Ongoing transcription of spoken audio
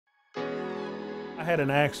I had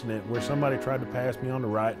an accident where somebody tried to pass me on the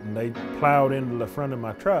right and they plowed into the front of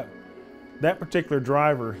my truck. That particular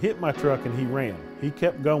driver hit my truck and he ran. He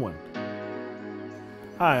kept going.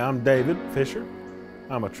 Hi, I'm David Fisher.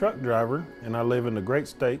 I'm a truck driver and I live in the great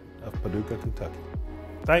state of Paducah, Kentucky.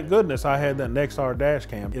 Thank goodness I had that Nexar dash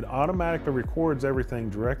cam. It automatically records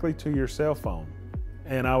everything directly to your cell phone.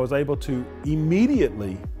 And I was able to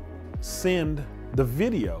immediately send the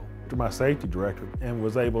video to my safety director and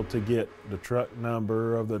was able to get the truck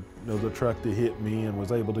number of the truck that hit me and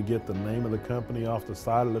was able to get the name of the company off the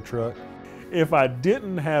side of the truck. If I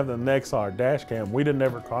didn't have the Nexar dash cam, we'd have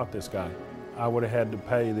never caught this guy. I would have had to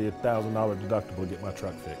pay the $1,000 deductible to get my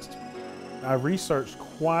truck fixed. I researched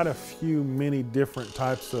quite a few many different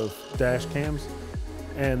types of dash cams,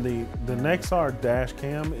 and the Nexar dash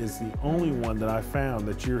cam is the only one that I found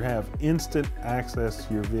that you have instant access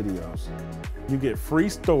to your videos. You get free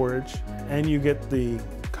storage and you get the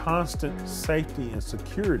constant safety and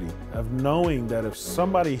security of knowing that if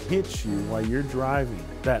somebody hits you while you're driving,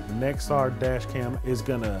 that Nexar dash cam is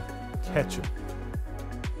gonna catch them.